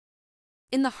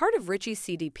In the heart of Ritchie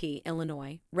CDP,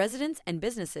 Illinois, residents and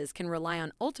businesses can rely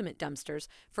on Ultimate Dumpsters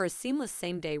for a seamless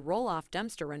same-day roll-off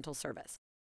dumpster rental service.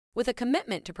 With a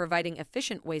commitment to providing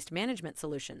efficient waste management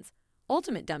solutions,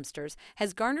 Ultimate Dumpsters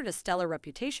has garnered a stellar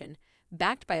reputation,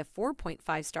 backed by a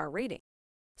 4.5-star rating.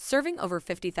 Serving over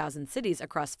 50,000 cities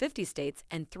across 50 states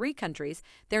and 3 countries,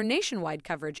 their nationwide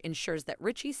coverage ensures that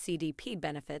Ritchie CDP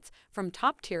benefits from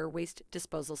top-tier waste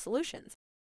disposal solutions.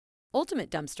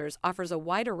 Ultimate Dumpsters offers a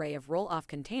wide array of roll-off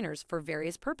containers for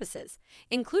various purposes,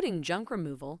 including junk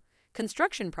removal,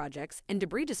 construction projects, and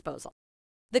debris disposal.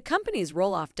 The company's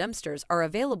roll-off dumpsters are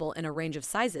available in a range of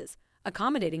sizes,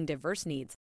 accommodating diverse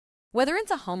needs. Whether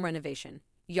it's a home renovation,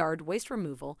 yard waste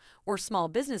removal, or small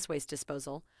business waste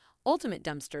disposal, Ultimate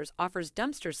Dumpsters offers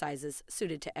dumpster sizes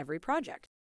suited to every project.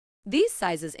 These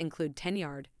sizes include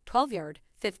 10-yard, 12-yard,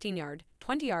 15-yard,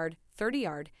 20-yard,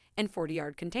 30-yard, and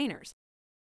 40-yard containers.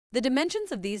 The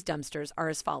dimensions of these dumpsters are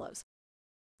as follows.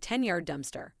 10-yard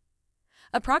dumpster.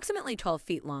 Approximately 12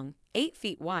 feet long, 8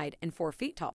 feet wide, and 4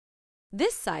 feet tall.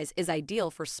 This size is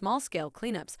ideal for small-scale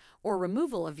cleanups or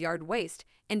removal of yard waste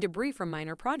and debris from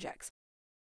minor projects.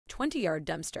 20-yard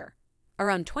dumpster.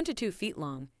 Around 22 feet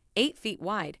long, 8 feet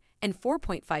wide, and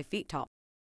 4.5 feet tall.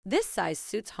 This size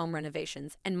suits home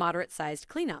renovations and moderate-sized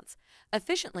cleanouts,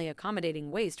 efficiently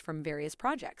accommodating waste from various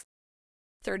projects.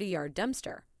 30-yard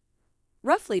dumpster.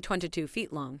 Roughly 22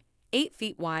 feet long, 8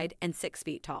 feet wide, and 6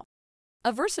 feet tall.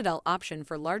 A versatile option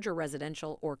for larger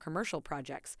residential or commercial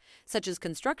projects, such as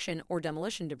construction or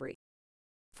demolition debris.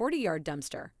 40-yard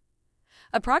dumpster.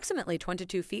 Approximately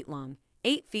 22 feet long,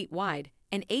 8 feet wide,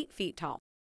 and 8 feet tall.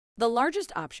 The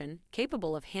largest option,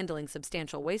 capable of handling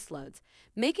substantial waste loads,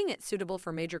 making it suitable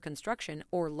for major construction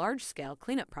or large-scale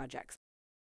cleanup projects.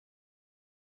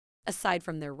 Aside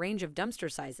from their range of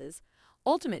dumpster sizes,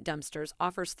 Ultimate Dumpsters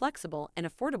offers flexible and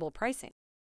affordable pricing.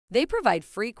 They provide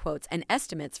free quotes and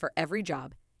estimates for every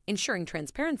job, ensuring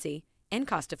transparency and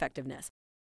cost-effectiveness.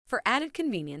 For added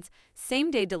convenience,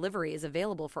 same-day delivery is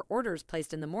available for orders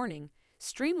placed in the morning,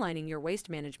 streamlining your waste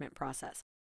management process.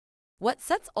 What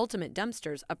sets Ultimate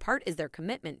Dumpsters apart is their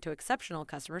commitment to exceptional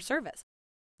customer service.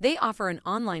 They offer an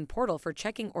online portal for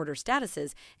checking order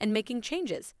statuses and making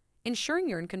changes, ensuring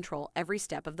you're in control every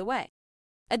step of the way.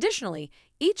 Additionally,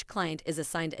 each client is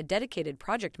assigned a dedicated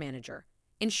project manager,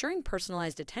 ensuring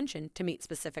personalized attention to meet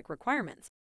specific requirements.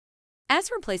 As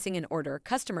for placing an order,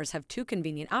 customers have 2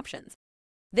 convenient options.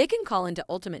 They can call into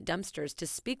Ultimate Dumpsters to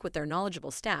speak with their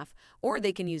knowledgeable staff, or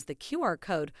they can use the QR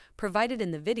code provided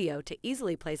in the video to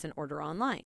easily place an order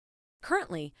online.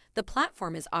 Currently, the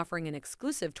platform is offering an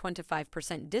exclusive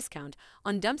 25% discount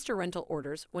on dumpster rental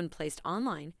orders when placed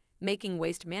online, making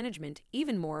waste management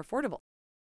even more affordable.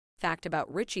 Fact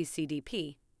about Ritchie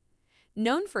CDP.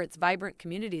 Known for its vibrant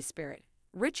community spirit,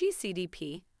 Ritchie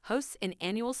CDP hosts an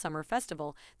annual summer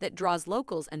festival that draws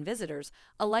locals and visitors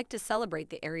alike to celebrate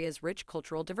the area's rich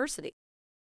cultural diversity.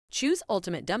 Choose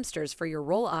Ultimate Dumpsters for your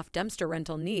roll-off dumpster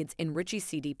rental needs in Ritchie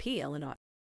CDP, Illinois.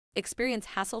 Experience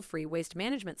hassle-free waste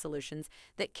management solutions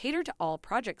that cater to all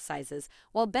project sizes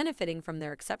while benefiting from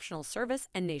their exceptional service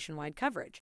and nationwide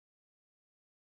coverage.